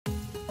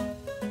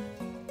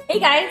Hey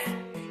guys,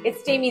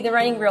 it's Jamie the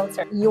Running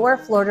Realtor, your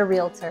Florida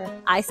Realtor.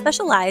 I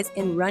specialize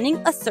in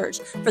running a search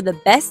for the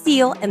best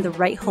deal and the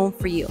right home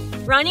for you.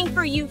 running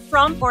for you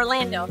from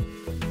Orlando,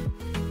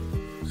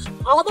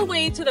 all the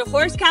way to the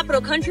horse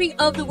capital country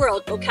of the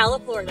world,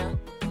 Ocala, Florida.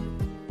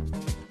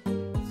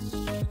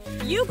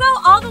 You go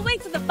all the way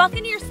to the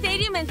Buccaneer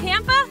Stadium in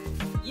Tampa,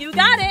 you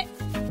got it.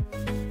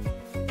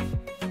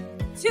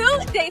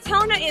 To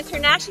Daytona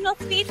International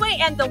Speedway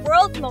and the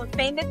world's most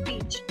famous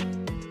beach.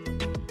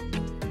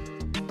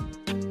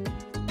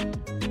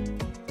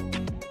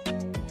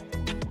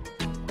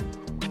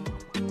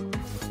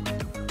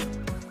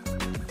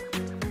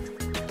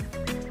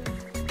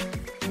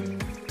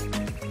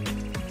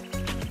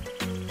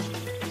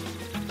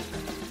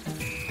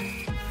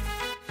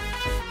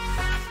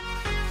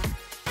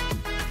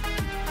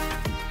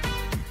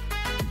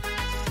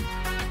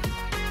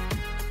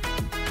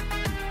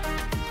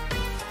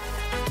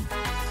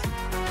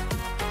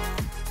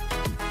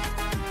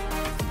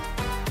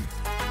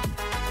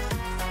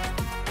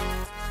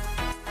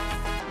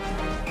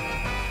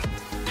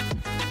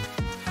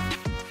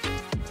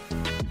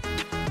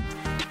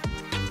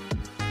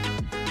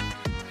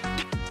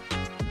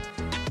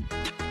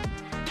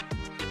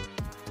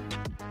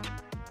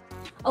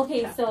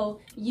 Okay, so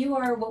you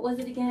are, what was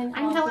it again?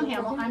 I'm Helen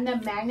Hamill. I'm the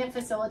magnet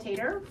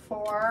facilitator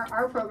for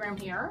our program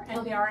here,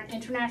 and we are an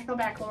International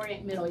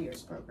Bachelorette middle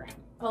years program.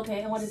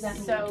 Okay, and what does that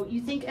mean? So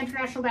you think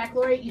International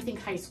Baccalaureate, you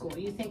think high school.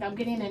 You think I'm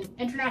getting an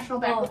International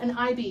Baccalaureate, an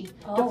IB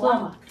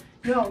diploma.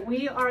 Wow. No,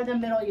 we are the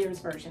middle years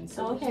version.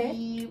 So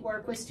we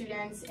work with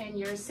students in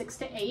years 6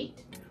 to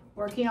 8,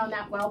 working on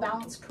that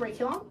well-balanced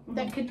curriculum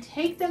that could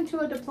take them to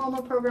a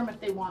diploma program if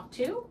they want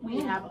to.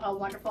 We have a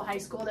wonderful high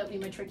school that we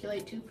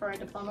matriculate to for a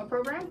diploma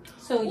program.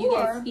 So you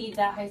guys feed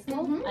that high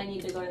school? I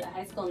need to go to that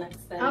high school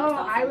next then. Oh,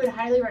 awesome. I would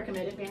highly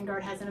recommend it.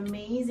 Vanguard has an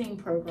amazing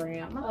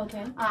program.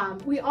 Okay.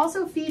 We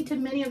also feed to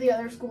many of the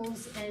other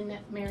schools in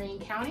Marion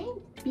County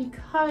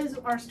because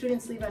our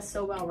students leave us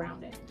so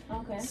well-rounded.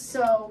 Okay.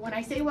 So when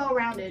I say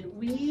well-rounded,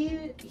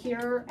 we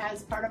here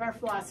as part of our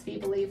philosophy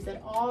believe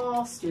that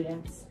all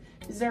students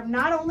deserve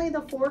not only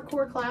the 4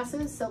 core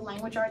classes, so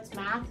language arts,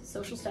 math,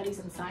 social studies,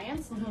 and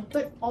science,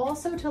 but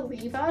also to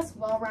leave us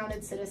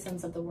well-rounded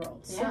citizens of the world.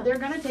 So they're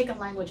going to take a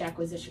language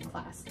acquisition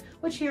class,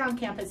 which here on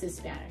campus is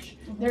Spanish.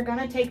 They're going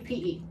to take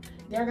PE.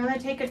 They're going to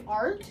take an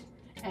art,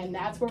 and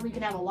that's where we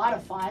can have a lot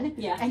of fun.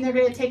 And they're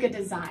going to take a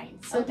design.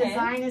 So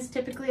design is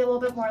typically a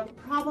little bit more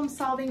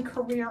problem-solving,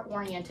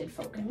 career-oriented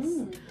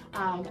focus.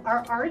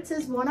 Our arts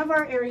is one of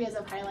our areas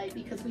of highlight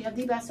because we have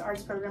the best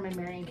arts program in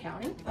Marion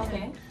County.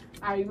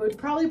 I would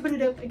probably put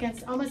it up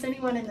against almost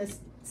anyone in this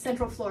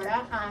Central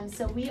Florida.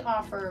 So we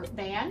offer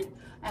band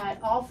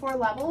at all 4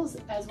 levels,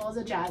 as well as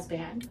a jazz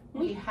band.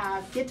 We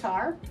have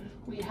guitar,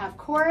 we have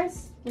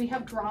chorus, we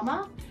have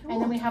drama,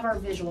 and then we have our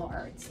visual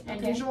arts.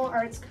 And visual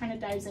arts kind of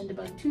dives into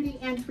both 2D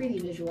and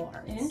 3D visual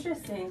arts.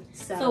 Interesting.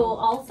 So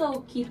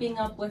also keeping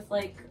up with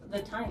like the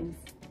times.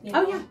 You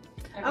know?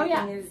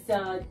 Everything is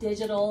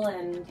digital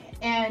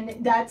and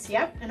that's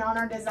and on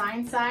our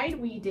design side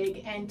we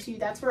dig into,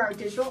 that's where our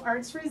digital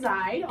arts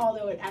reside,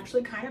 although it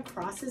actually kind of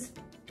crosses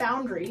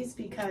boundaries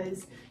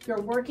because you're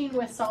working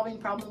with solving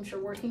problems,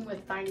 you're working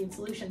with finding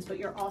solutions, but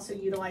you're also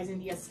utilizing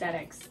the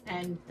aesthetics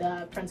and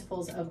the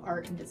principles of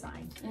art and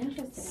design.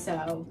 Interesting.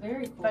 So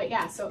very cool. But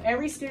yeah, so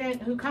every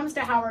student who comes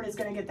to Howard is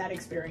going to get that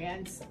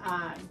experience.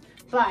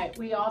 But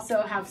we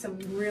also have some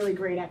really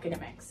great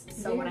academics.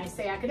 So when I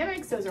say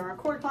academics, those are our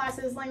core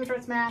classes: language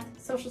arts, math,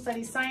 social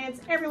studies, science.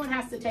 Everyone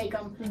has to take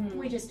them.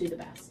 We just do the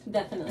best.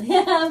 Definitely.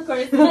 Yeah, of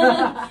course.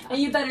 And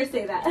you better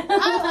say that.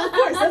 Of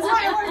course, that's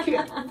why I work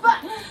here. But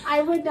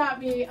I would not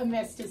be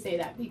amiss to say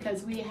that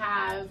because we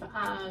have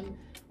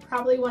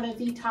probably one of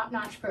the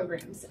top-notch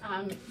programs.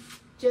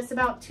 Just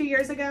about 2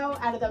 years ago,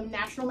 out of the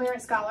National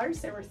Merit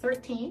Scholars, there were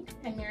 13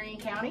 in Marion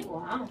County.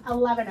 Wow.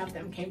 11 of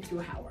them came through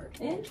Howard.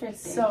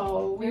 Interesting.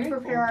 So we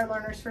prepare our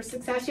learners for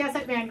success, yes,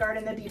 at Vanguard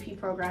in the DP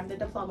program, the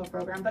diploma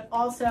program, but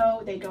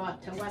also they go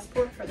out to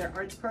Westport for their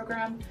arts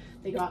program,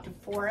 they go out to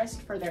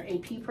Forest for their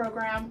AP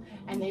program,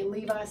 and they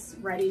leave us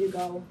ready to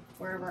go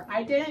wherever.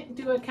 I didn't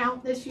do a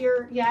count this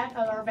year yet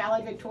of our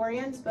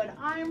valedictorians, but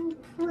I'm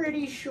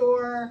pretty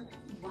sure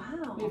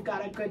we've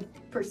got a good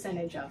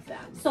percentage of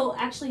them. So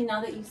actually, now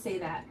that you say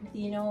that,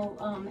 you know,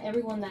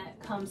 everyone that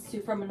comes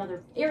from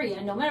another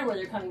area, no matter where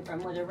they're coming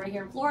from, whether right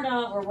here in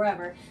Florida or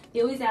wherever,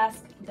 they always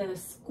ask the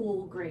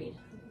school grade.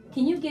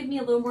 Can you give me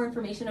a little more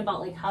information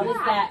about like how does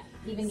that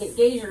even get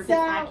gauged, or if it's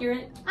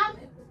accurate?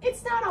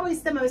 It's not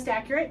always the most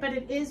accurate, but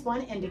it is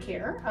one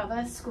indicator of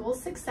a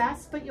school's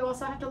success, but you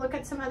also have to look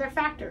at some other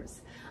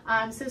factors.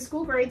 So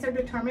school grades are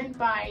determined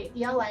by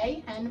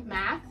ELA and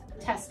math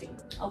testing,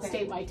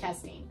 statewide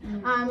testing,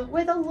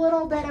 with a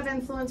little bit of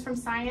influence from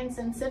science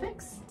and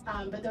civics,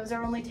 but those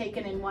are only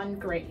taken in 1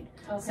 grade.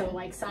 So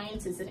like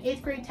science is an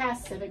 8th grade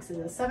test, civics is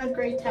a 7th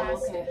grade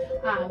test.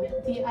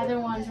 The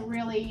other ones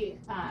really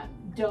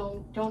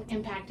don't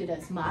impact it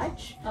as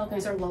much.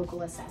 Those are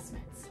local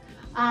assessments.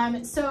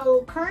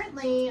 So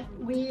currently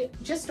we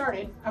just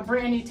started a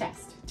brand new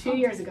test 2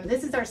 years ago.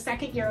 This is our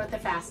second year with the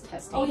FAST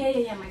testing. Oh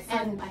yeah. My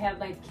son, I have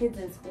my kids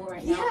in school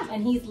right now,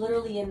 and he's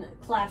literally in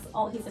class.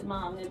 He said,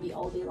 "Mom, I'm gonna be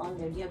all day long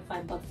there. Do you have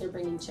 $5? They're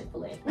bringing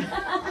Chick-fil-A."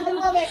 I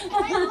love it.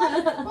 I love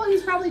it. Well,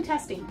 he's probably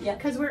testing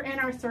because we're in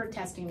our third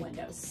testing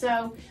window.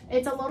 So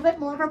it's a little bit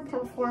more of a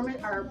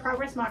performance or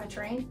progress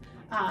monitoring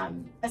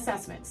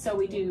assessment. So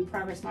we do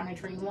progress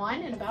monitoring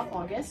 1 in about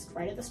August,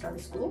 right at the start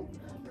of school.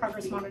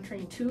 Progress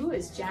monitoring 2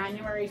 is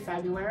January,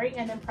 February,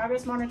 and then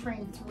progress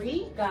monitoring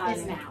 3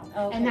 is now.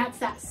 Okay. And that's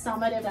that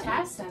summative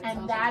test,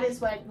 and that is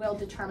what will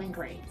determine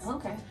grades.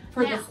 Okay.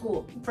 For this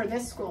school. For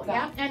this school,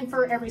 and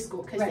for every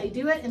school, because they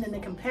do it, and then they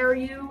compare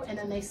you, and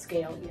then they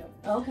scale you.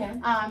 Okay.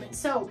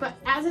 But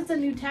as it's a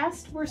new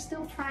test, we're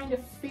still trying to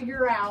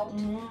figure out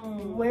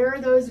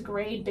where those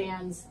grade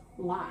bands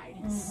lie.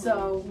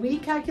 So we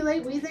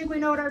calculate, we think we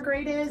know what our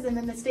grade is, and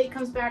then the state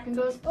comes back and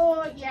goes,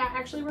 oh yeah,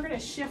 actually we're going to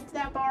shift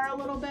that bar a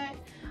little bit.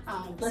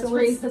 Let's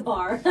raise the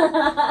bar.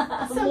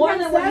 More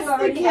than what you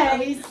already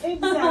have.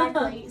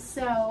 Exactly.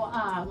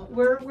 So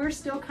we're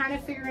still kind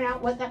of figuring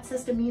out what that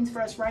system means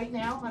for us right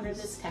now under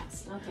this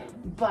test. Okay.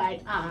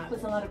 But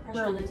puts a lot of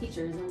pressure on the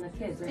teachers and the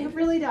kids, right? It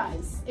really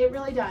does. It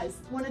really does.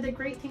 One of the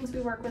great things we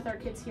work with our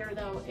kids here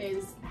though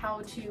is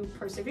how to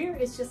persevere.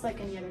 It's just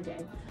like any other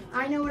day.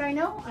 I know what I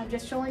know. I'm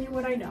just showing you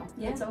what I know.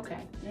 Yeah. It's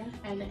okay. Yeah.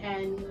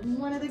 And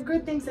one of the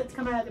good things that's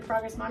come out of the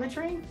progress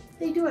monitoring,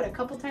 they do it a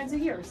couple times a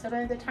year. So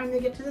by the time they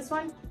get to this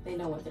one, they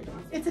know what they're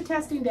doing. It's a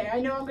testing day. I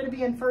know I'm going to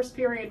be in first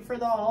period for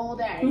the whole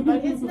day,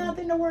 but it's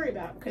nothing to worry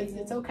about because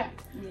it's okay.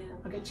 Yeah.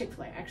 I'll get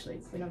Chick-fil-A. Actually,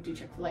 we don't do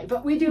Chick-fil-A,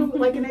 but we do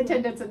like an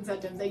attendance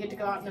incentive. They get to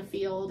go out in the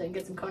field and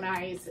get some cone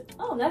ice.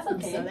 Oh, that's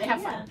okay. So they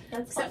have fun.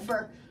 Except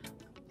for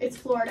it's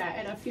Florida,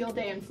 and a field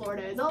day in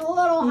Florida is a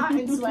little hot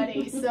and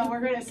sweaty, so we're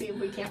going to see if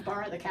we can't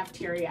borrow the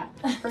cafeteria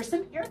for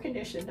some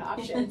air-conditioned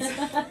options.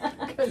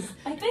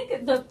 I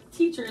think the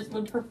teachers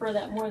would prefer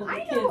that more than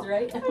the kids,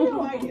 right? I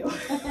know I do.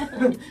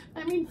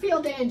 I mean,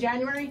 field day in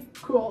January,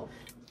 cool.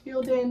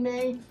 Field day in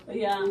May,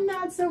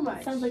 not so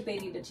much. Sounds like they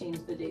need to change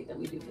the date that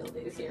we do field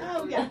days here.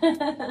 Oh yeah,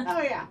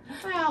 oh yeah.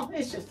 Well,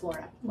 it's just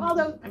Florida.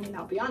 Although, I mean,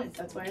 I'll be honest,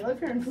 that's why I live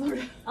here in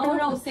Florida. Oh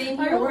no, same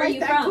here. Where are you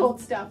that from? Cold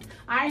stuff.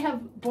 I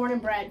have born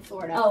and bred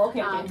Florida. Oh,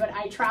 okay. But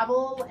I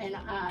travel, and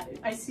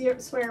I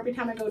swear every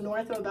time I go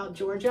north of about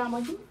Georgia, I'm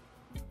like,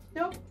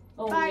 nope.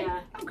 Oh bye.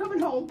 yeah. I'm coming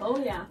home.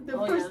 Oh yeah. The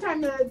first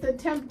time the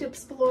temp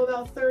dips below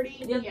about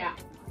 30. Yep. Yeah.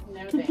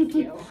 No, thank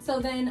you.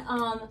 So then,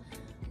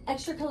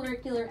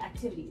 extracurricular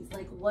activities,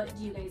 like what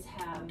do you guys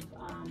have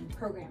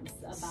programs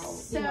about,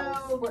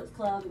 sports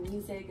club and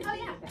music and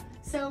things like that?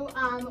 So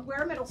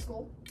we're a middle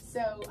school,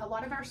 so a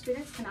lot of our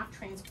students cannot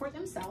transport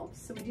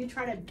themselves, so we do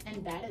try to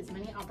embed as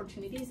many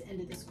opportunities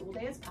into the school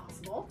day as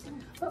possible.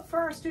 But for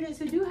our students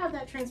who do have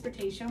that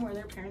transportation where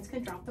their parents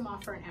can drop them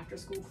off for an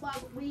after-school club,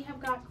 we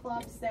have got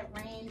clubs that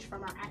range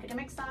from our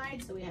academic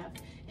side. So we have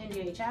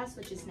NJHS,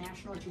 which is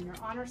National Junior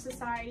Honor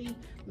Society,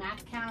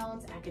 Math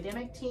Counts,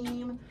 academic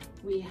team.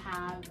 We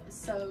have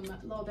some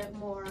little bit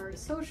more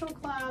social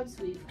clubs.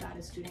 We've got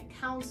a student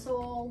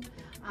council.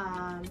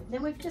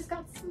 Then we've just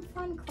got some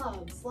fun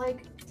clubs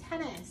like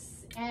tennis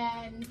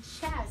and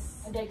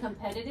chess. Are they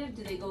competitive?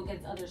 Do they go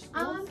against other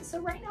schools?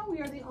 So right now we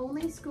are the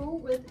only school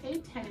with a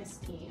tennis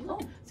team. Oh.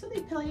 So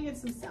they play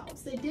against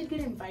themselves. They did get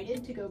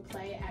invited to go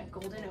play at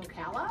Golden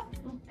Ocala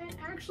and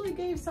actually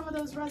gave some of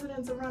those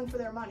residents a run for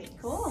their money.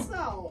 Cool.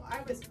 So I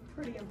was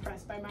pretty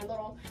impressed by my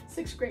little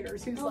 6th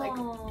graders who's like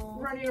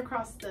running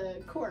across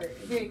the court.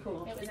 Very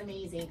cool. It was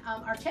amazing.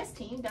 Our chess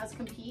team does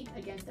compete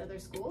against other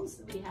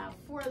schools. We have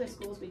 4 other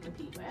schools we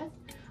compete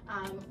with.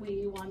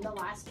 We won the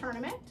last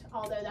tournament,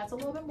 although that's a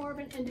little bit more of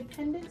an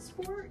independent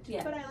sport.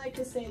 Yeah. But I like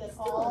to say that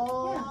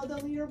the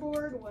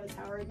leaderboard was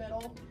Howard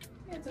Middle.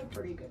 It's a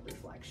pretty good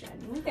reflection.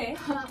 Okay.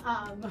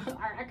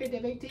 Our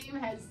academic team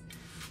has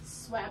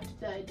swept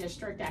the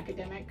district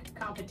academic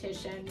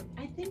competition.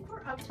 I think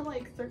we're up to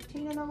like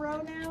 13 in a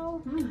row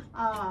now.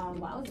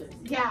 Wowzers.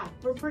 Yeah,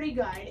 we're pretty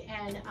good.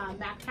 And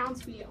math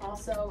counts, we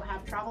also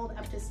have traveled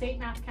up to state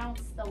math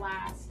counts the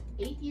last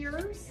 8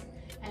 years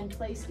and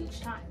placed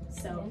each time.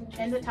 So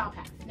in the top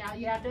half. Now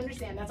you have to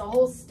understand that's a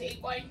whole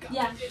statewide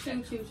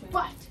competition. Yeah, true.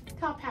 But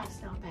top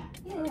half's not bad.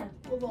 Yeah.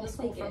 A little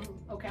school from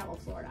Ocala,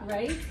 Florida.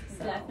 Right?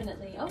 So,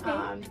 definitely. Okay.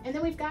 And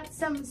then we've got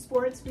some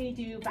sports. We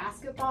do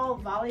basketball,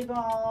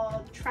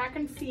 volleyball, track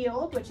and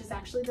field, which is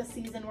actually the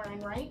season we're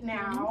in right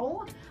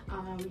now.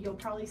 You'll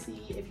probably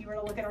see, if you were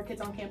to look at our kids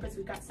on campus,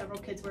 we've got several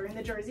kids wearing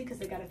the jersey because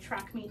they got a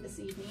track meet this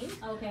evening.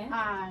 Okay.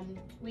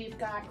 We've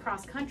got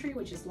cross country,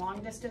 which is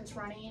long distance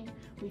running.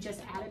 We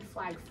just added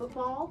flag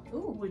football,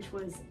 which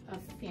was a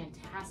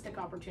fantastic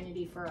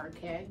opportunity for our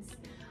kids.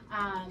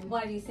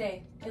 Why do you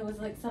say? It was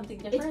like something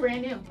different? It's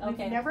brand new.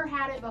 Okay. We've never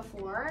had it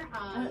before.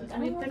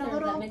 We've been a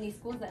little, that many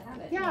schools that have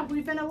it. Yeah,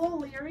 we've been a little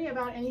leery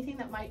about anything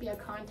that might be a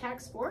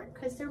contact sport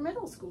because they're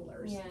middle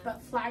schoolers. Yeah.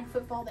 But flag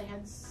football, they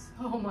had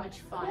so much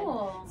fun.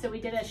 Cool. So we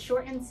did a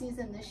shortened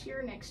season this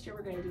year. Next year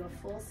we're going to do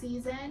a full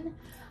season.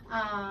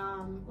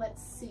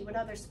 Let's see, what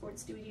other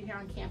sports do we do here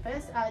on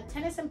campus?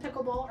 Tennis and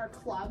pickleball are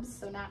clubs,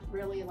 so not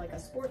really like a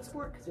sport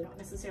because we don't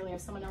necessarily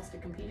have someone else to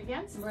compete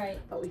against. Right.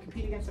 But we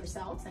compete against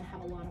ourselves and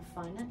have a lot of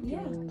fun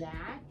doing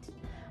that.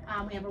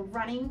 We have a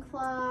running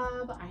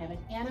club. I have an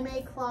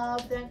anime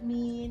club that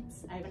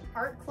meets. I have an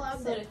art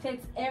club. So it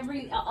fits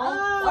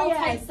all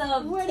types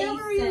of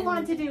whatever you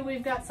want to do.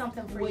 We've got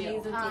something for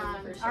you. For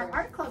sure. Our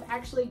art club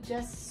actually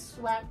just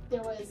swept.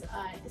 There was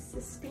a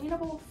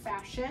sustainable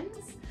fashion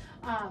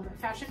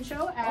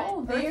show at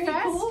very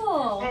Earthfest,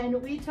 cool.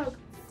 and we took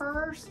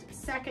first,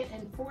 second,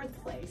 and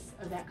fourth place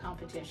of that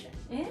competition.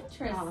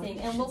 Interesting.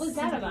 And what was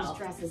that about?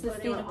 Dresses.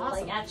 Sustainable,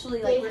 awesome. like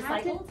actually like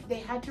recycled? They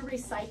had to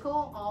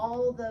recycle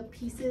all the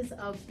pieces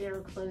of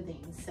their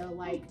clothing. So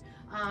like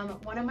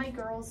one of my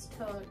girls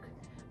took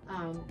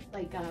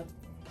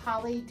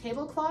poly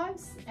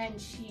tablecloths and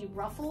she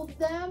ruffled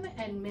them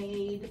and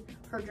made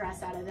her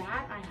dress out of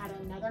that. I had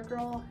another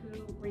girl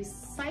who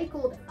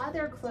recycled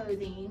other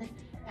clothing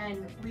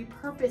and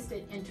repurposed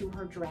it into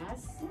her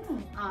dress.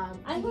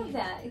 I love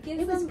that. It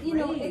gives them,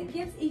 it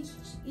gives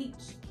each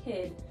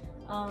kid,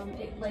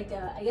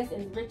 I guess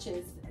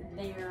enriches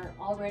their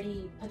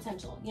already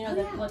potential,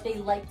 what they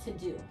like to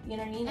do, you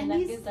know what I mean? And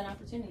that gives an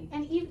opportunity.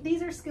 And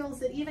these are skills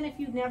that even if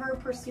you never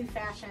pursue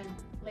fashion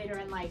later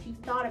in life, you've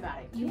thought about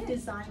it, you've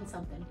designed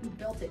something, you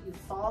built it, you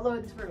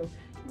followed through.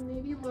 You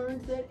maybe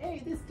learned that,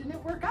 hey, this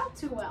didn't work out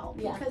too well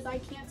because I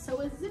can't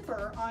sew a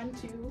zipper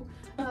onto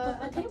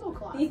a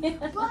tablecloth.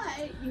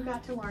 But you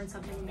got to learn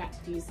something, you got to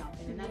do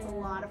something. And that's a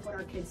lot of what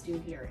our kids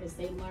do here, is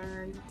they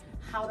learn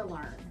how to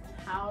learn.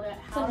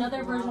 It's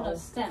another version of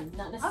STEM,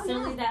 not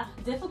necessarily that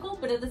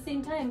difficult, but at the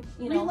same time,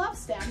 we love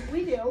STEM.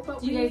 We do, but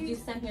do you guys do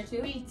STEM here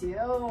too?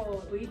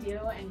 We do.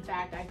 In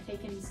fact, I've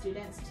taken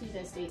students to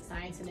the State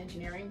Science and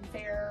Engineering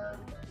Fair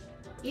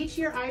each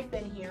year I've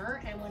been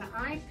here, and when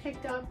I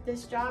picked up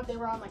this job, they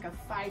were on like a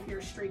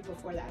 5-year streak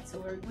before that.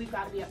 So we've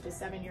got to be up to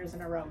 7 years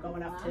in a row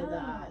going up to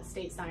the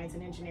State Science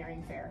and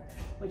Engineering Fair,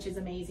 which is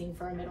amazing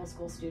for a middle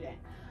school student.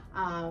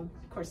 Of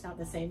course, not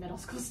the same middle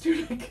school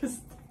student, because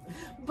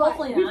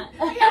hopefully not.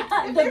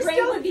 The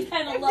brain would be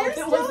kind of low. They're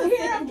still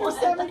here after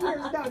 7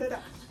 years. No.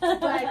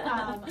 But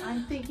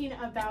I'm thinking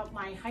about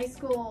my high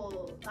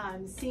school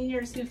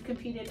seniors who've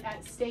competed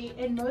at state,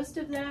 and most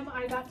of them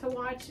I got to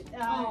watch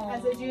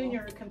as a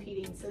junior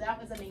competing, so that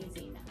was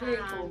amazing. Very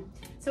cool.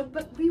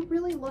 But we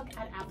really look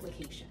at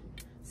application.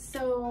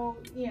 So,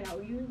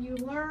 you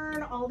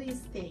learn all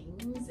these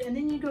things, and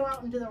then you go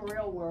out into the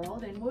real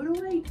world, and what do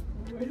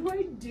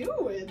I do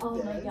with this?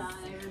 Oh my God,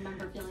 I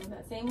remember feeling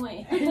that same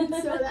way. And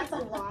so that's a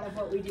lot of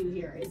what we do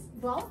here is,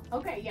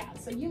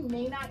 so you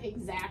may not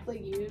exactly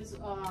use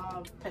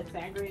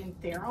Pythagorean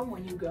theorem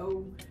when you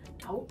go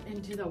out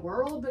into the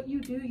world, but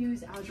you do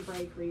use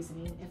algebraic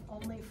reasoning, if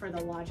only for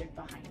the logic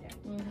behind it.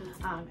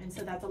 And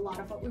so that's a lot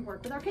of what we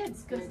work with our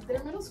kids, because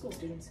they're middle school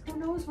students. Who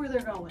knows where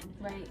they're going?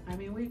 Right. I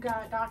mean, we've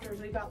got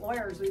doctors, we've got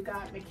lawyers, we've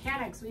got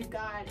mechanics, we've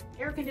got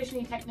air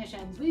conditioning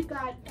technicians, we've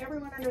got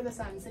everyone under the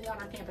sun sitting on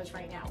our campus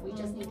right now. We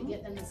just need to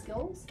get them the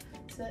skills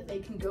so that they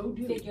can go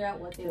figure out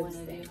what they want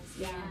to do.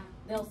 Yeah.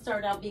 They'll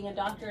start out being a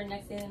doctor, and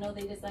next thing they know,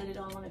 they decided,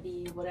 I want to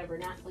be whatever,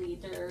 an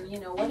athlete, or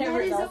whatever. And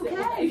that is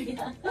okay.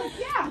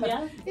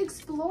 Yeah.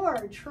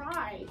 Explore,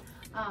 try.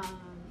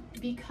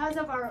 Because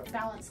of our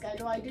balanced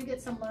schedule, I do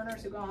get some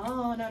learners who go,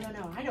 oh, no,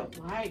 I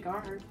don't like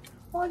art.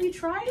 Well, have you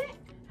tried it?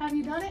 Have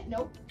you done it?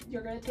 Nope.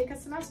 You're going to take a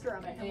semester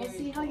of it, and we'll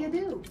see how you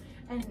do.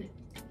 And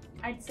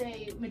I'd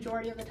say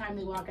majority of the time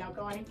they walk out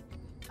going,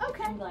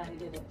 okay. I'm glad I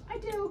did it. I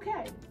did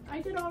okay.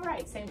 I did all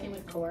right. Same thing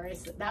with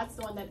chorus. That's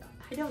the one that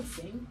I don't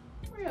sing.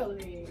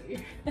 Really?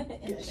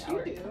 Yes,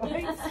 you do.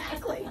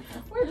 Exactly.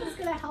 We're just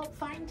going to help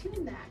fine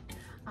tune that.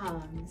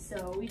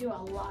 So we do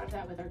a lot of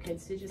that with our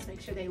kids to just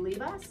make sure they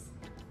leave us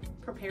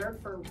prepared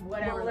for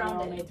whatever the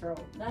world may throw.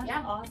 That's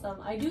awesome.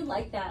 I do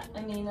like that.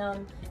 I mean,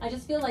 I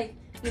just feel like,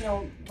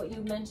 what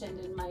you mentioned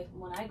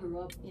when I grew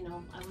up,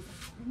 I was like,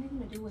 what am I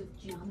going to do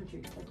with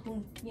geometry? Like,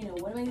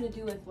 what am I going to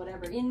do with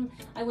whatever?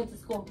 I went to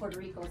school in Puerto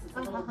Rico, so it's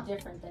a little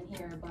different than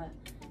here, but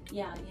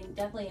yeah,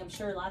 definitely, I'm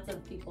sure lots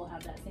of people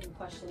have that same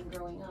question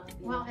growing up.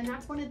 Well, and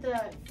that's one of the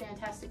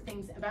fantastic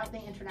things about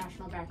the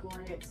International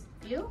Baccalaureate's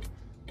view.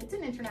 It's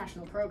an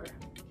international program.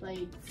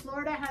 Like,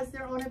 Florida has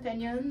their own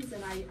opinions,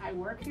 and I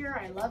work here,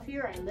 I love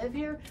here, I live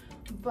here,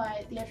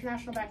 but the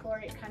International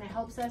Baccalaureate kind of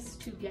helps us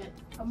to get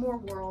a more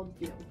world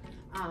view.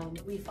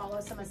 We follow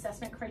some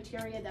assessment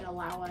criteria that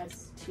allow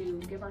us to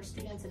give our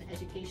students an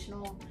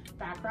educational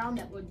background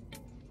that would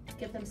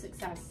give them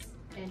success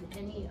in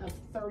any of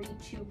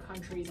 32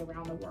 countries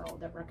around the world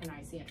that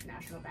recognize the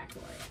International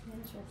Baccalaureate.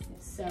 Interesting.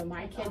 So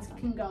my kids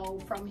can go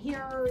from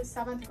here,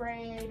 7th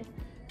grade,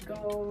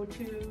 go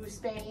to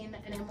Spain,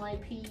 an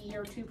NYP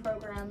Year 2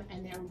 program,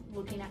 and they're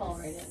looking at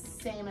the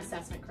same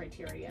assessment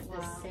criteria,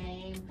 the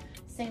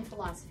same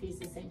philosophies,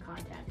 the same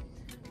content.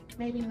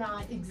 Maybe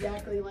not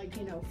exactly like,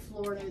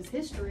 Florida's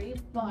history,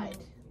 but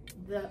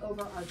the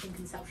overarching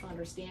conceptual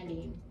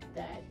understanding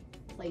that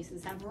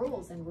places have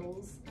rules, and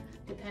rules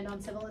depend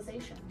on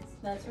civilizations.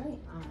 That's right.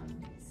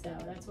 So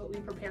that's what we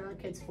prepare our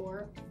kids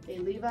for. They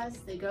leave us,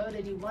 they go,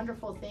 they do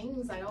wonderful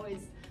things. I always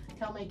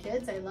tell my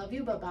kids, I love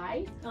you,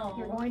 bye-bye.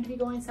 You're going to be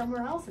going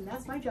somewhere else, and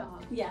that's my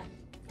job. Yeah.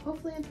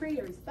 Hopefully in 3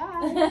 years.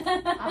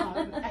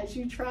 Bye. As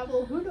you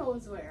travel, who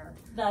knows where.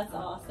 That's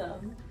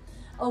awesome.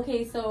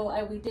 Okay,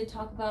 so we did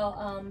talk about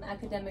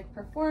academic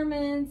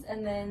performance,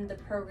 and then the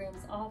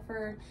programs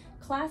offered,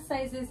 class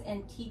sizes,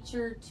 and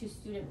teacher to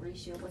student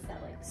ratio. What's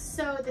that like?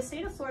 So the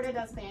state of Florida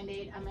does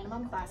mandate a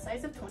minimum class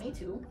size of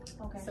 22.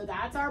 Okay. So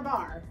that's our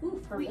bar.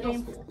 Ooh, for middle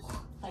school.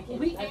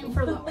 We aim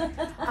for lower.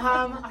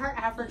 Our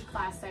average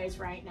class size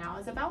right now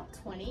is about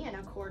 20 in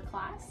a core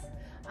class.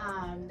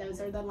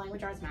 Those are the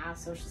language arts, math,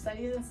 social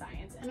studies, and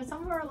science. And in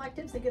some of our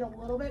electives, they get a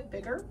little bit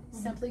bigger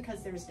simply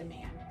because there's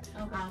demand.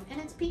 Okay.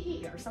 And it's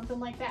PE or something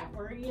like that,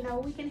 where, you know,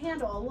 we can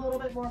handle a little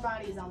bit more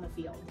bodies on the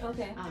field.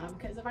 Okay.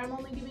 Because if I'm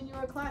only giving you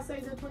a class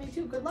size of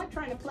 22, good luck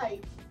trying to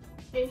play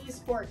any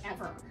sport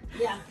ever.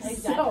 Yeah,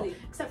 exactly. So,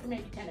 except for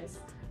maybe tennis.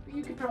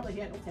 You could probably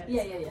handle tennis.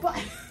 Yeah.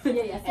 But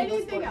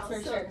anything else.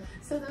 For sure.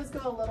 So those go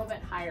a little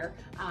bit higher,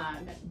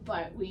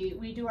 but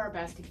we do our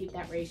best to keep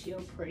that ratio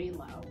pretty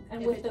low.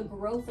 And with the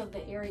growth of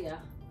the area,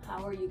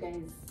 how are you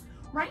guys?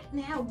 Right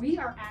now, we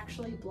are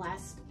actually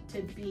blessed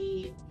to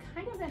be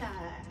kind of in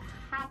a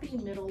happy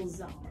middle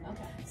zone.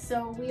 Okay.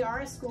 So we are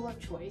a school of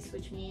choice,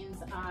 which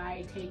means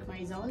I take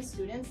my zone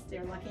students.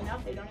 They're lucky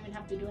enough, they don't even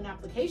have to do an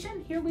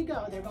application. Here we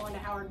go, they're going to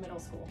Howard Middle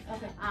School.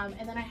 Okay.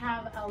 And then I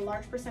have a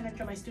large percentage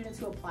of my students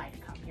who apply to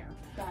come here.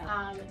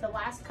 Got it. The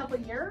last couple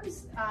of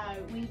years,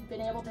 we've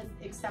been able to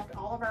accept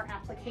all of our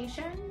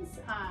applications.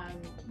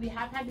 We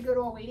have had to go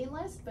to a waiting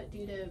list, but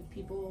due to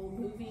people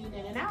moving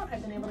in and out,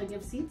 I've been able to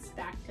give seats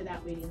back to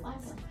that waiting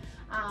list.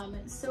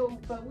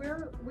 But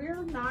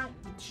we're not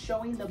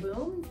showing the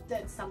boom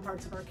that some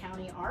parts of our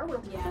county are. We're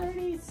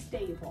pretty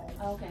stable.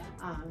 Okay.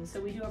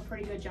 So we do a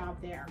pretty good job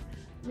there.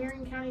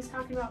 Marion County's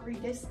talking about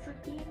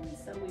redistricting,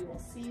 so we will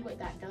see what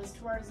that does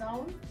to our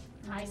zone.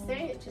 I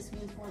say it just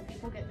means more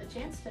people get the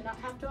chance to not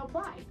have to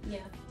apply. Yeah.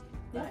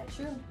 Yeah,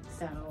 true.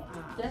 So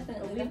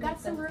definitely, we've got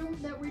some room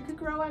that we could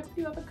grow. I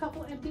do have a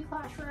couple empty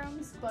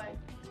classrooms, but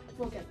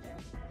we'll get there.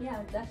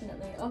 Yeah,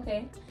 definitely.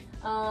 Okay.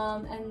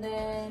 And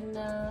then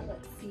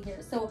let's see here.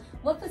 So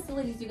what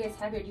facilities do you guys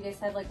have here? Do you guys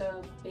have like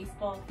a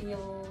baseball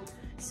field?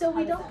 So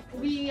we don't.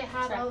 We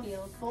have a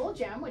field? full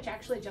gym, which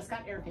actually just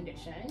got air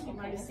conditioned. You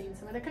might have seen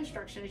some of the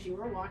construction as you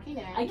were walking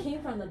in. I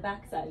came from the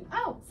back side.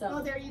 Oh, so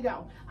well, there you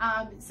go.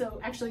 So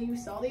actually, you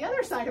saw the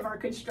other side of our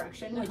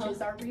construction, which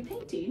is our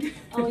repainting.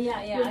 Oh yeah.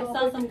 I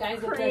saw some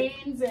guys with the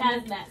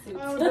hazmat suits.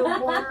 Oh, the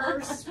water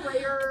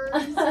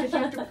sprayers because you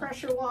have to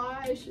pressure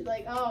wash.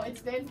 Like, oh,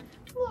 it's been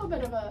a little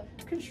bit of a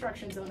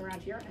construction zone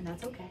around here, and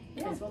that's okay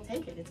because we'll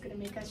take it. It's going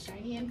to make us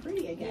shiny and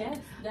pretty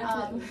again. Yes,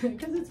 definitely.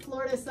 Because it's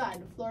Florida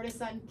sun. Florida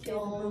sun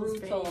kills.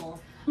 Brutal.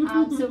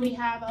 So we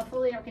have a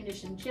fully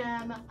air-conditioned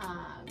gym.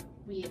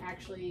 We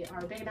actually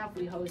are big enough.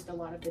 We host a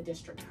lot of the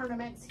district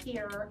tournaments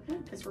here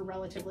because we're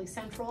relatively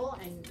central,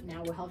 and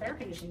now we'll have air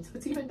conditioning, so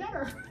it's even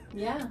better.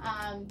 Yeah.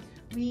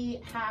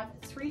 We have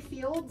 3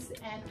 fields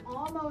and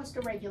almost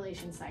a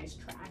regulation size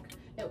track.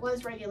 It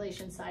was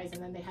regulation size,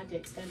 and then they had to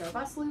extend our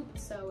bus loop,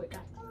 so it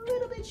got a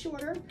little bit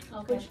shorter,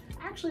 which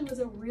actually was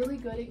a really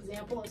good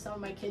example of some of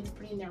my kids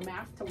putting their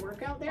math to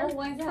work out there. Oh,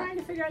 why is that? Trying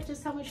to figure out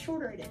just how much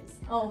shorter it is.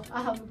 Oh.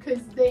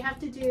 Because they have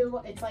to do,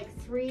 it's like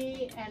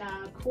 3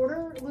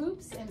 1/4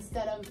 loops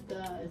instead of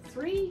the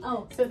 3.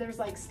 Oh. So there's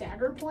like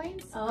stagger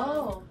points.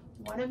 Oh.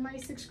 One of my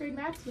 6th grade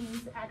math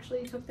teams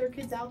actually took their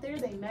kids out there,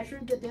 they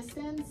measured the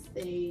distance,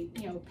 they,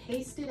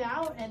 paced it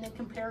out, and then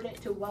compared it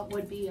to what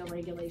would be a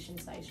regulation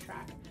size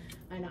track.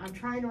 And I'm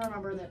trying to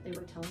remember that they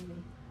were telling me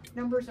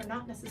numbers are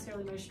not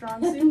necessarily my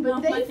strong suit,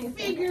 but they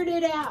figured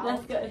it out.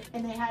 That's good.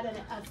 And they had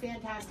a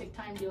fantastic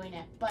time doing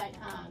it. But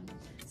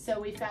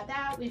so we've got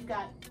that. We've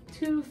got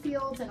 2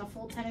 fields and a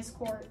full tennis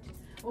court.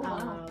 Oh,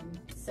 wow.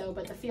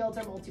 But the fields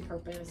are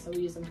multi-purpose, so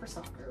we use them for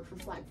soccer, for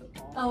flag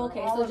football. Oh,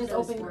 okay. So just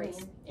open green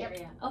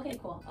area. Okay,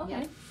 cool.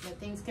 Okay. Yep. But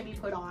things can be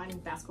put on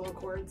basketball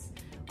courts,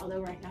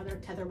 although right now they're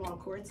tetherball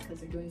courts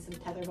because they're doing some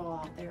tetherball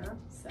out there.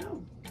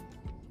 So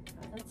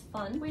that's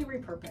fun. We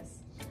repurpose.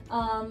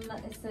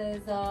 It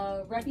says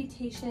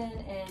reputation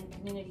and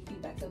community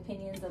feedback, so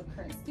opinions of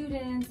current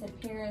students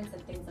and parents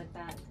and things like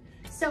that.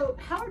 So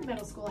Howard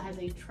Middle School has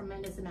a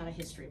tremendous amount of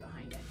history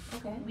behind it.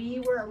 Okay.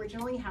 We were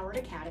originally Howard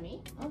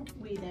Academy. Oh.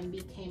 We then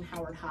became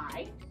Howard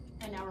High,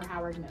 and now we're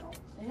Howard Middle.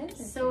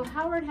 So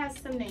Howard has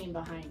some name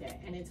behind it,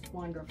 and it's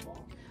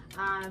wonderful.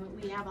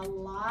 We have a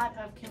lot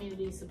of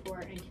community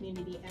support and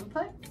community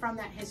input from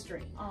that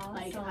history. Awesome.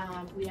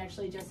 Like we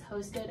actually just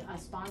hosted a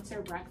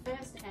sponsor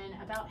breakfast,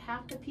 and about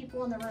half the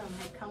people in the room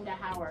had come to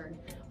Howard,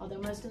 although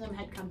most of them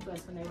had come to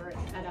us when they were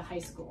at a high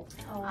school.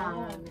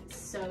 Oh.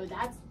 So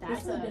that's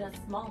this would have been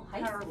a small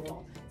high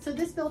school. So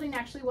this building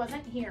actually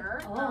wasn't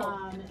here.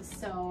 Oh.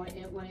 So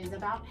it was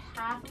about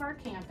half of our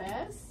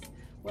campus.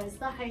 was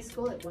the high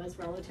school. It was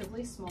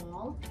relatively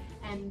small.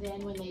 And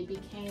then when they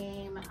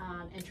became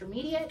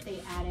intermediate,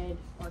 they added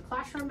more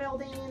classroom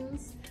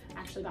buildings.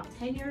 Actually, about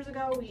 10 years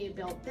ago, we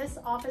built this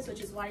office,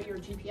 which is why your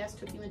GPS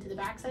took you into the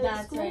backside of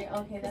the school. That's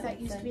right, okay. Because that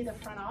used to be the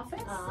front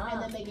office. Ah.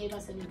 And then they gave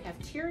us a new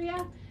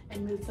cafeteria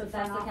and moved the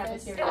front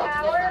office.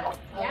 Cafeteria.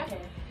 Yep.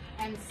 Okay.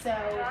 And so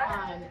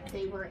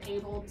they were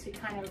able to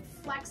kind of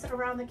flex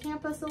around the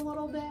campus a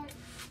little bit,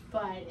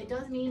 but it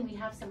does mean we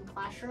have some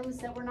classrooms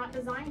that were not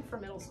designed for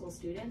middle school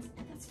students,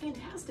 and that's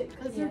fantastic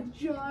because they're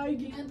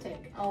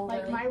gigantic. Oh,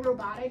 like really? my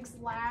robotics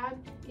lab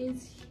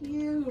is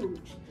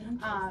huge.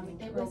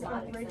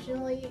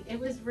 It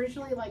was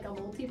originally like a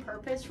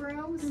multi-purpose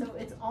room, so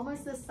it's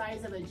almost the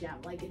size of a gym.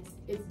 Like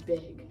it's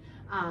big.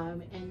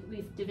 And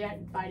we've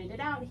divided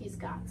it out. He's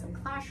got some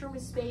classroom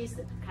space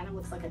that kind of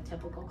looks like a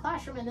typical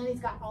classroom, and then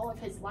he's got all of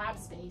his lab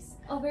space,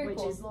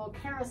 which is little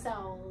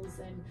carousels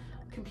and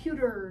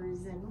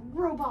computers and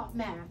robot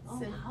mats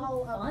and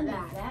all of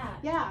that.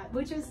 Yeah,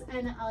 which is,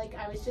 and like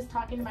I was just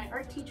talking to my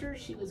art teacher,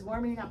 she was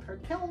warming up her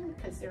kiln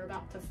because they're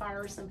about to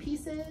fire some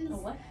pieces.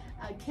 What?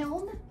 A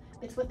kiln.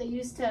 It's what they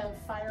use to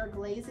fire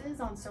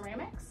glazes on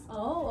ceramics.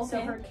 Oh, okay.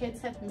 So her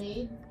kids have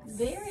made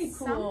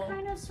some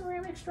kind of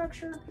ceramic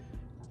structure.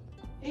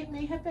 It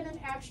may have been an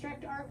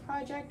abstract art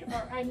project,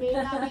 or I may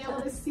not be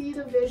able to see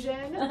the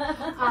vision,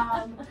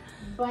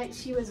 but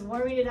she was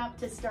warming it up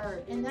to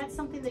start. And that's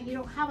something that you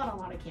don't have on a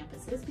lot of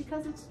campuses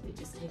because it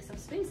just takes up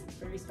space. It's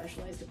very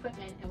specialized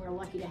equipment, and we're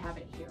lucky to have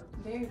it here.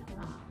 Very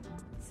cool.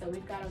 So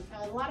we've got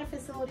a lot of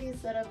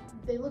facilities that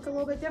they look a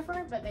little bit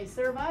different, but they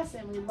serve us,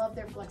 and we love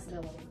their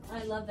flexibility.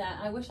 I love that.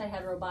 I wish I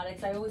had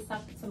robotics. I always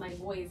talk to my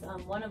boys.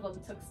 One of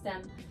them took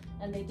STEM,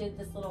 and they did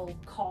this little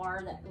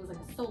car that was like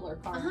a solar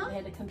car. They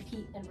had to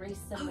compete and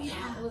race them.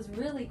 It was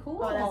really cool.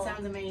 Oh, that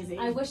sounds amazing.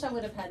 I wish I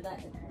would have had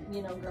that,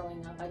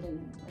 growing up. I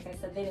didn't, like I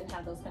said, they didn't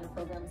have those kind of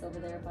programs over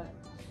there, but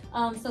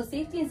so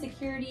safety and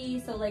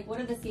security. So like, what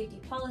are the safety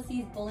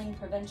policies, bullying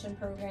prevention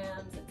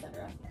programs,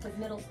 etc.? Because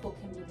middle school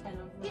can be kind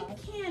of rough.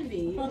 It can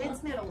be.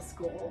 It's middle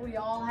school. We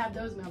all have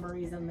those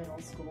memories in middle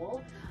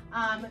school.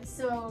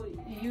 So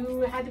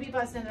you had to be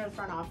buzzed into the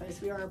front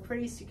office. We are a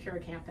pretty secure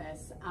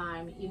campus.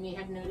 You may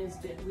have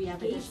noticed that we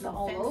have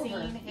additional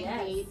fencing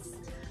and gates.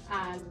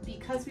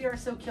 Because we are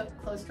so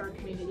close to our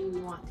community,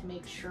 we want to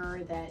make sure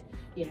that,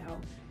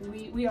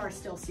 we are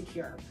still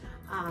secure.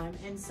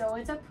 And so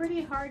it's a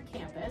pretty hard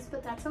campus,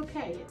 but that's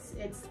okay.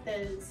 It's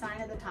the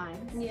sign of the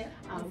times. Yeah,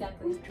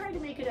 exactly. We've tried to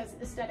make it as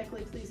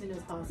aesthetically pleasing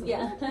as possible.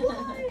 Yeah. But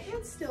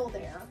it's still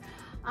there.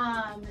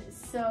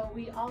 So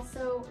we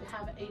also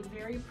have a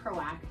very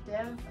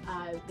proactive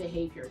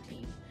behavior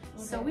team.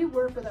 Okay. So we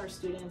work with our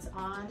students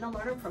on the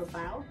learner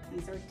profile.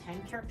 These are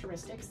 10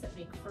 characteristics that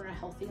make for a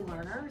healthy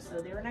learner. So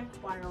they're an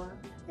acquirer,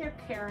 they're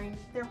caring,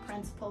 they're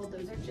principled.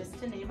 Those are just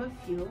to name a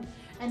few.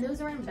 And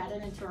those are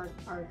embedded into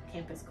our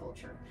campus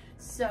culture.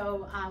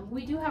 So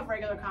we do have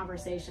regular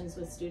conversations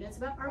with students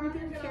about, are we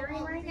being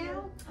caring right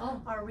now?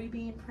 Are we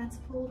being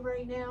principled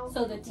right now?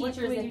 So the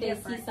teachers, if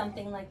they see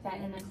something like that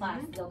in the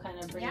class, they'll kind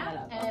of bring that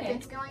up. And if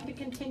it's going to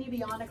continue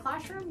beyond a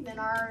classroom, then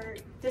our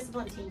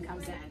discipline team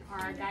comes in,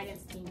 our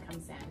guidance team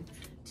comes in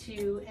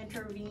to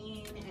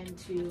intervene and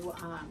to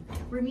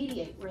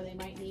remediate where they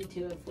might need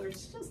to. If we're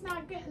just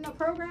not getting a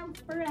program,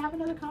 we're going to have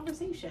another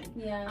conversation.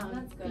 Yeah,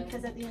 that's good.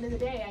 Because at the end of the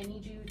day, I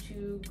need you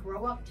to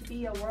grow up to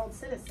be a world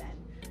citizen.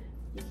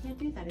 You can't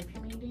do that if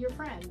you're mean to your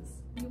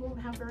friends. You won't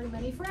have very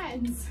many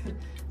friends.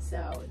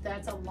 So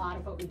that's a lot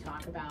of what we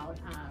talk about.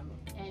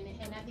 And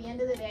at the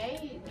end of the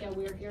day,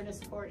 we're here to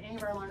support any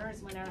of our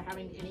learners when they're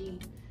having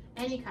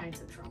any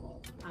kinds of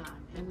trouble.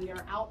 And we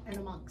are out and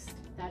amongst.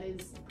 That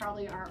is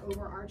probably our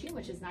overarching,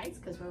 which is nice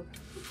because we're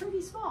pretty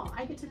small.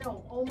 I get to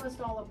know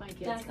almost all of my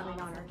kids coming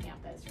on our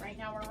campus. Right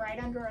now we're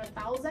right under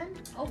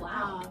 1,000. Oh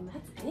wow,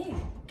 that's big.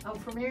 Oh,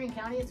 for Marion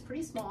County, it's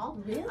pretty small.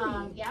 Really?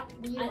 Yeah,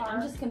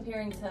 I'm just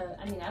comparing to,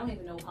 I don't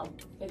even know how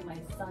big my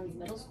son's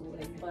middle school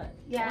is, but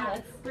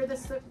we're the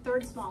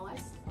third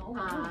smallest. Oh,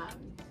 wow.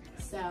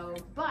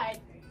 But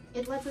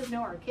it lets us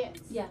know our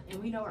kids. Yeah.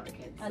 And we know our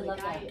kids. I love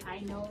that. I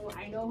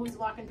know who's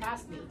walking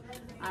past me.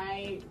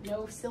 I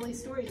know silly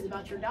stories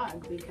about your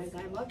dog because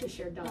I love to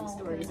share dog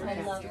stories or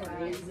cat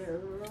stories or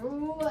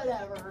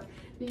whatever,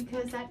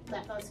 because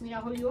that lets me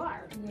know who you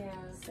are. Yeah.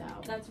 So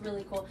that's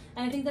really cool.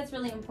 And I think that's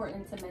really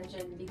important to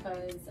mention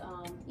because,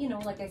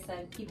 like I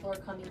said, people are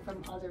coming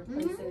from other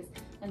places,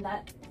 and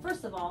that,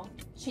 first of all,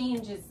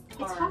 change is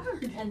hard. It's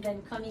hard. And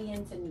then coming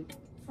into new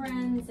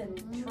friends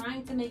and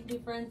trying to make new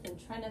friends and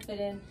trying to fit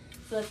in.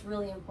 So that's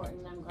really important,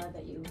 and I'm glad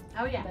that you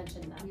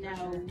mentioned that.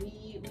 No,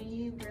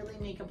 we really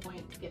make a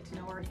point to get to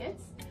know our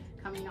kids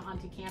coming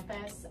onto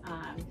campus.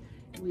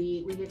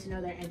 We get to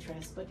know their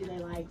interests. What do they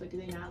like? What do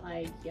they not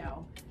like?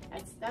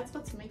 That's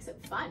what makes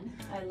it fun.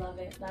 I love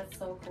it. That's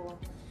so cool.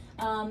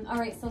 All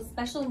right, so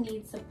special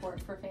needs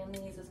support for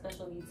families with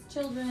special needs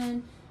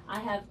children. I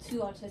have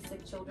 2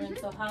 autistic children,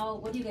 so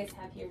what do you guys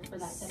have here for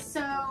that?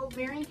 So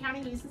Marion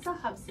County uses a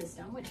hub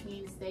system, which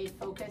means they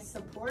focus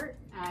support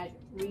at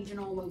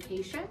regional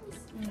locations.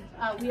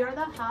 We are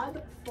the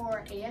hub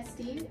for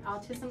ASD,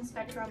 Autism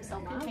Spectrum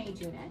Self-Contained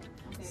Unit.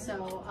 Okay.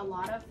 So a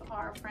lot of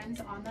our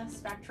friends on the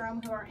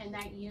spectrum who are in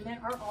that unit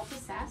are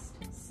alt-assessed,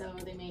 so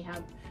they may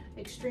have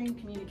extreme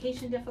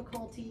communication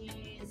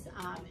difficulties,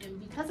 and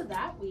because of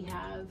that, we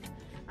have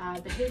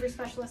behavior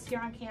specialists here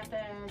on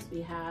campus.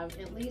 We have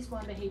at least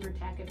 1 behavior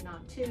tech, if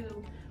not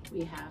 2.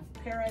 We have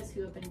paras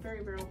who have been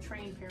very well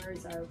trained.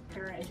 Paras are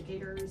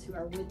para-educators who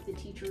are with the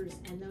teachers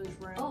in those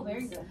rooms. Oh,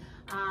 very good.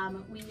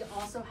 We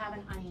also have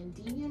an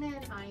IND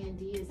unit.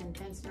 IND is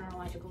Intense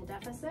Neurological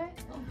Deficit.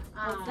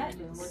 Oh, what's that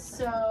doing?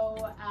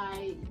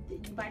 You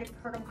might have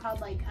heard them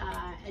called like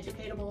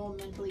educatable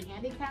mentally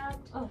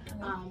handicapped. Oh,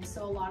 okay.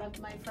 So a lot of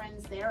my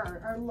friends there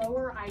are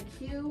lower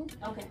IQ.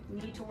 Okay.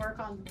 Need to work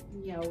on,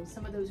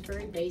 some of those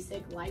very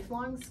basic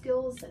lifelong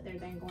skills that they're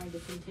then going to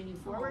continue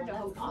forward to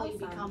hopefully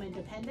become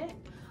independent.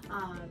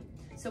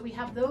 So we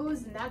have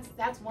those, and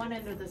that's one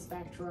end of the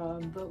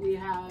spectrum, but we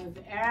have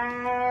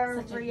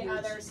every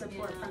other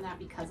support from that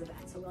because of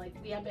that. So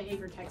we have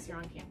behavior techs here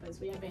on campus.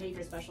 We have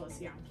behavior specialists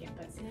here on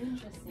campus.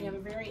 Interesting. We have a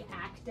very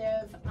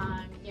active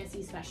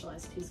ESE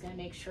specialist who's going to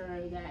make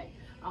sure that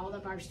all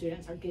of our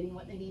students are getting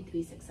what they need to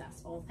be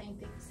successful.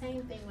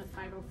 Same thing with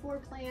 504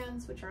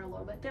 plans, which are a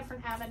little bit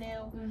different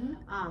avenue.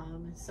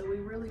 So we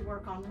really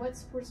work on what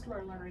sports do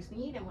our learners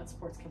need and what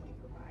sports can we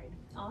provide.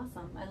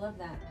 Awesome, I love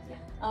that.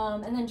 Yeah.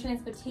 And then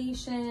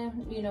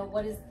transportation,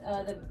 what is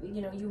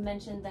you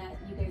mentioned that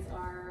you guys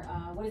are,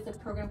 what is the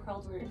program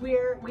called? We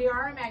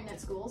are a magnet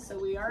school, so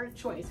we are a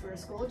choice. We're a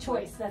school of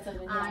choice. That's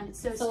what I mean.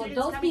 So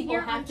those people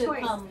have to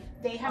come.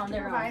 They have to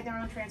provide their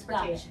own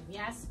transportation.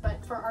 Yes,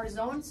 but for our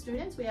zone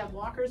students, we have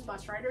walkers,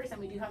 bus riders, and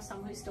we do have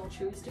some who still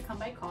choose to come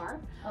by car.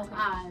 Okay.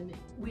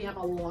 We have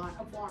a lot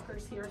of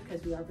walkers here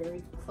because we are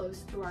very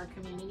close to our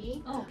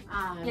community. Oh,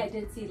 yeah, I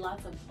did see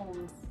lots of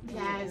homes.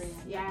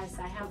 Yes.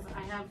 I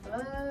have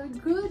a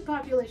good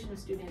population of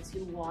students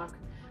who walk.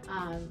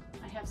 I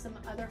have some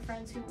other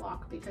friends who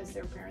walk because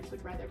their parents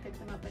would rather pick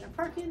them up in a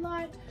parking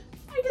lot.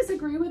 I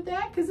disagree with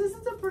that because this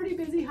is a pretty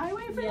busy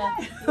highway for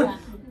that. Yeah.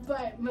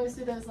 But most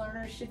of those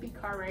learners should be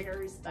car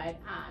riders. But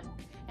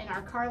in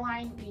our car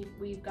line,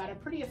 we've got a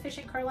pretty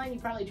efficient car line. You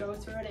probably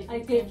drove through it. I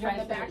did drive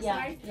from the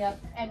backside.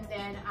 Yep. And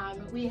then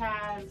we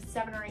have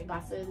 7 or 8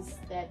 buses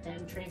that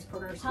then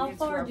transport our students.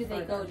 How far do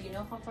they go? Do you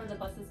know how far the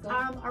buses go?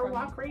 Our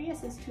walk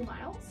radius is 2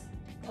 miles.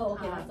 Oh,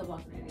 okay, that's the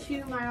walk radius.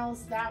 2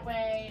 miles that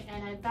way,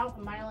 and about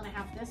 1.5 miles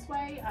this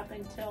way up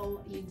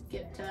until you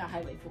get to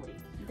Highway 40.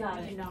 Got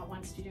it. We do not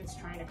want students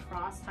trying to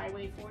cross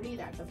Highway 40.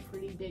 That's a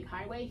pretty big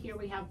highway. Here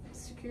we have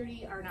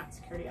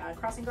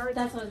crossing guards.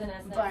 That's what I was going to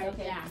ask. But,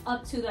 okay. yeah.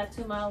 Up to that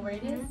 2 mile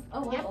radius?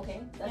 Oh, wow, Yep.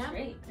 okay. That's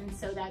great. And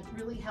so that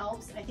really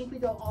helps. I think we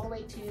go all the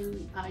way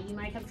to, you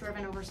might have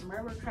driven over some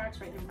railroad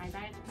tracks right there by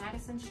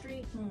Madison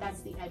Street.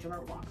 That's the edge of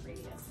our walk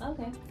radius.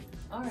 Okay.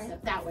 All right. So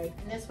that way.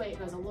 And this way it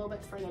goes a little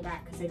bit further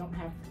back because they don't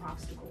have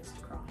obstacles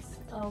to cross.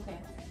 Oh, okay.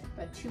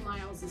 But 2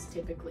 miles is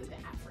typically the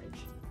average.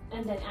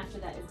 And then after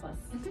that is bus.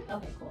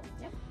 Okay, cool.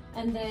 Yep.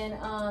 And then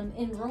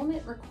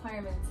enrollment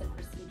requirements and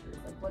procedures,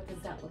 like what does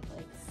that look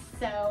like?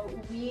 So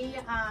we,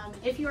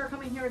 if you are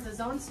coming here as a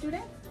zone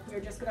student, you're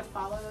just going to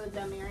follow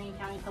the Marion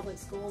County Public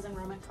Schools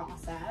enrollment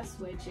process,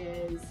 which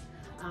is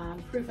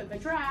proof of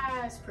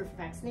address, proof of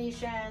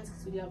vaccinations,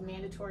 because we do have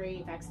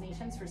mandatory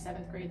vaccinations for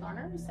 7th grade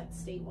learners.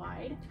 That's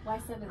statewide. Why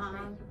 7th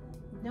grade?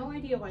 No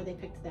idea why they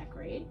picked that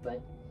grade,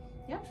 but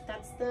yep,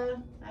 that's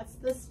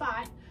the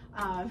spot.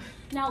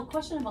 Now,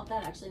 question about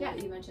that actually, now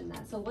that you mentioned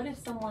that. So what if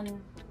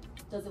someone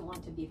doesn't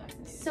want to be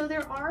vaccinated? So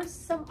there are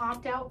some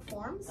opt-out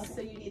forms. Okay.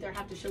 So you either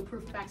have to show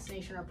proof of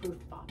vaccination or proof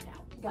of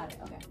opt-out. Got it,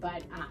 okay.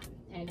 But,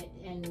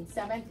 and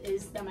 7th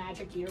is the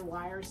magic year.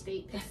 Why our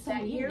state picks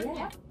that year?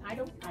 Yeah. I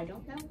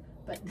don't know,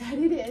 but that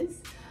it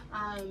is.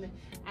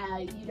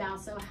 You'd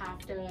also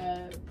have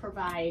to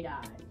provide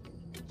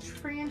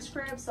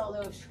transcripts,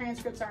 although if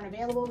transcripts aren't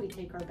available, we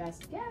take our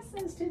best guess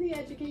as to the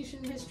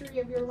education history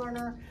of your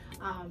learner.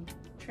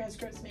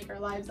 Transcripts make our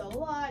lives a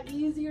lot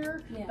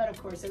easier, but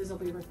of course those will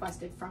be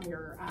requested from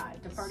your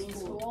departing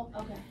school.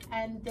 Okay.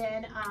 And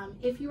then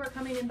if you are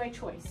coming in by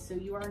choice, so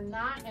you are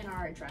not in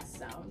our address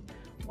zone,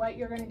 what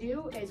you're going to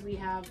do is we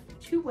have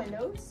 2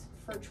 windows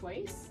for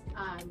choice.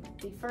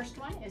 The first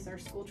one is our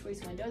school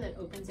choice window that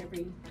opens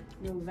every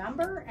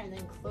November and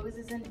then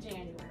closes in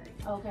January.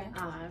 Okay.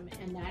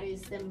 And that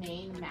is the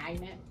main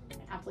magnet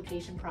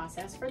application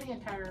process for the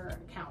entire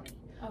county.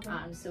 Okay.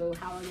 So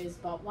Howard is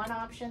but one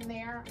option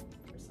there.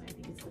 Personally, I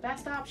think it's the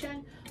best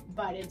option,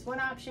 but it's one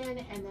option,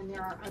 and then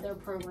there are other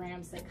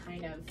programs that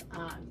kind of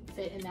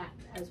fit in that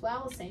as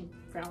well. Same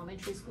for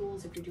elementary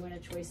schools if you're doing a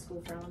choice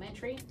school for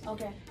elementary.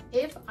 Okay.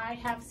 If I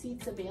have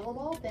seats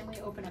available, then we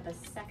open up a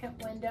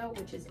second window,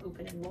 which is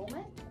open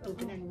enrollment.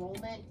 Open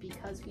enrollment,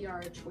 because we are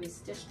a choice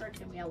district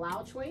and we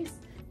allow choice,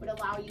 would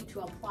allow you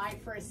to apply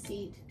for a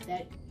seat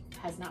that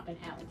has not been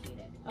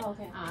allocated. Oh,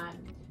 okay.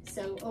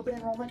 So open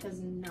enrollment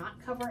does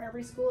not cover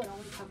every school. It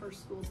only covers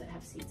schools that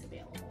have seats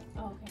available.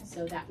 Oh, okay.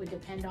 So that would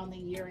depend on the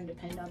year and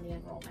depend on the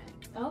enrollment.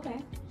 Okay.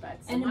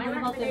 But so And my what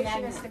about the recommendation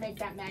magnet? is to make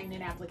that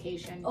magnet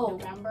application Oh.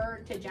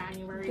 November to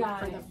January Got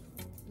for it.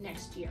 the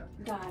next year.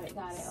 Got it.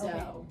 Got it. So,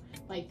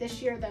 Okay. like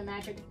this year, the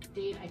magic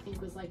date I think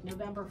was like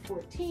November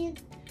 14th.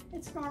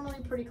 It's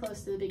normally pretty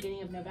close to the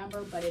beginning of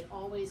November, but it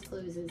always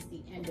closes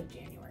the end of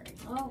January.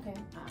 Oh, okay.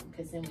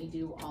 Because then we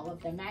do all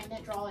of the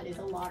magnet draw. It is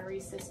a lottery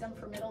system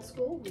for middle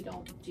school. We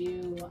don't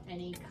do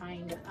any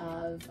kind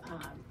of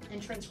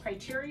entrance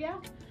criteria,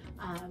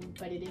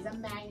 but it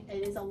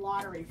is a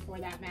lottery for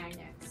that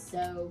magnet.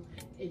 So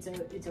it's a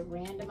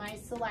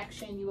randomized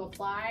selection. You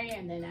apply,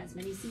 and then as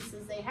many seats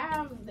as they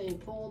have, they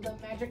pull the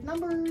magic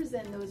numbers,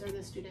 and those are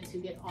the students who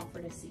get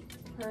offered a seat.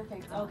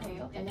 Perfect.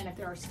 Okay. Okay. And then if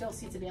there are still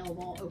seats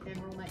available, open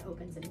enrollment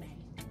opens in May.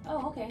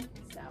 Oh, okay.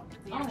 So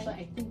we All actually,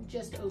 right. I think,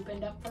 just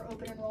opened up for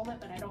open enrollment,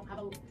 but I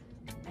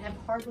have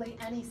hardly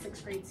any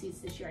 6th grade seats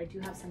this year. I do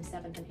have some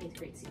 7th and 8th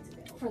grade seats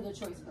available. For the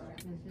choice program.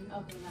 Mhm.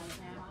 Okay. Got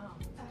it. Wow.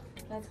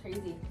 That's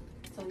crazy.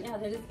 So yeah,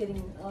 that is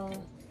getting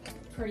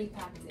pretty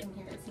packed in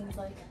here. It seems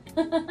like.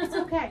 It's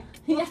okay.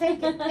 We'll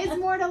take it. It's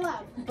more to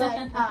love.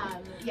 But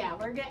yeah,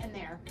 we're getting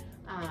there.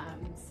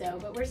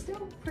 But we're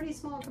still pretty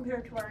small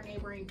compared to our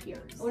neighboring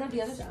peers. What are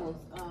the other schools'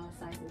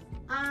 sizes?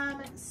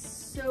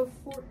 So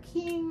Fort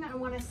King, I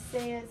want to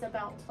say, is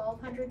about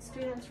 1,200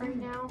 students right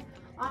now.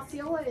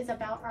 Osceola is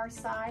about our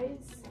size.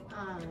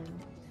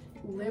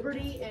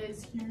 Liberty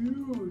is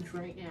huge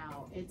right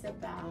now. It's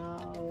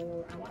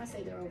about, I want to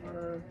say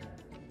they're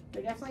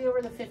definitely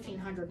over the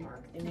 1,500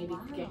 mark. They may be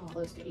getting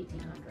close to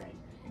 1,800.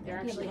 They're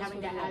actually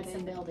having to add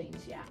some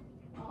buildings, yeah.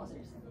 Oh,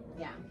 seriously?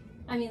 Yeah.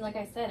 I mean, like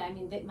I said,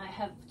 they might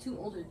have 2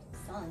 older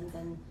sons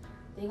and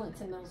they went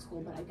to middle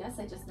school, but I guess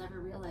I just never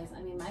realized.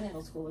 I mean, my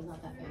middle school was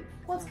not that big.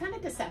 Well, it's kind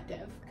of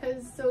deceptive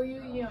because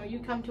you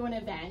come to an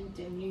event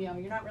and you're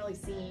not really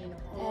seeing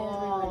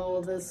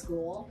all the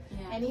school.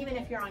 Yeah. And even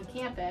if you're on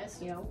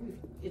campus,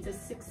 it's a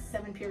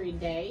 6-7 period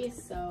day,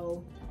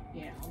 so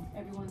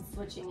Everyone's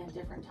switching at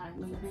different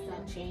times.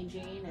 and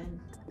changing and.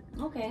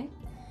 Okay.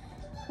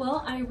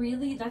 Well,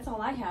 that's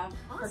all I have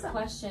for Awesome.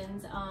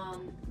 questions.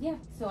 Yeah,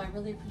 so I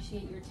really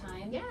appreciate your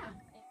time. Yeah.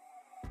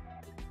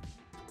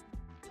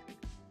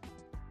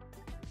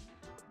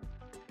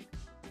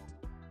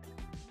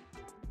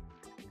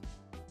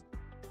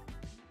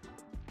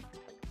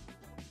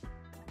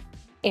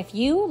 If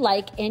you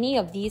like any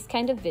of these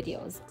kind of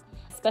videos,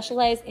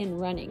 specialize in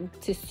running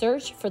to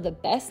search for the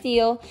best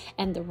deal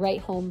and the right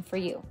home for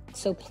you.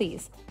 So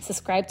please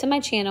subscribe to my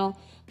channel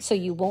so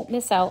you won't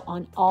miss out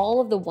on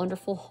all of the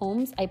wonderful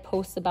homes I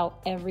post about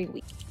every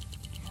week.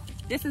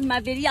 This is my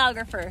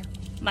videographer,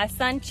 my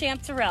son,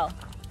 Champ Terrell.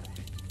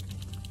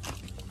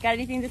 Got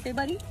anything to say,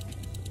 buddy?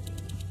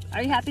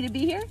 Are you happy to be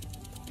here?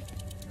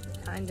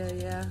 Kinda,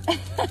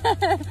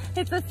 yeah.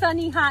 It's a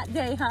sunny, hot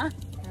day, huh?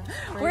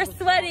 Yeah, We're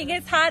sweating.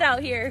 It's hot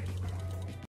out here.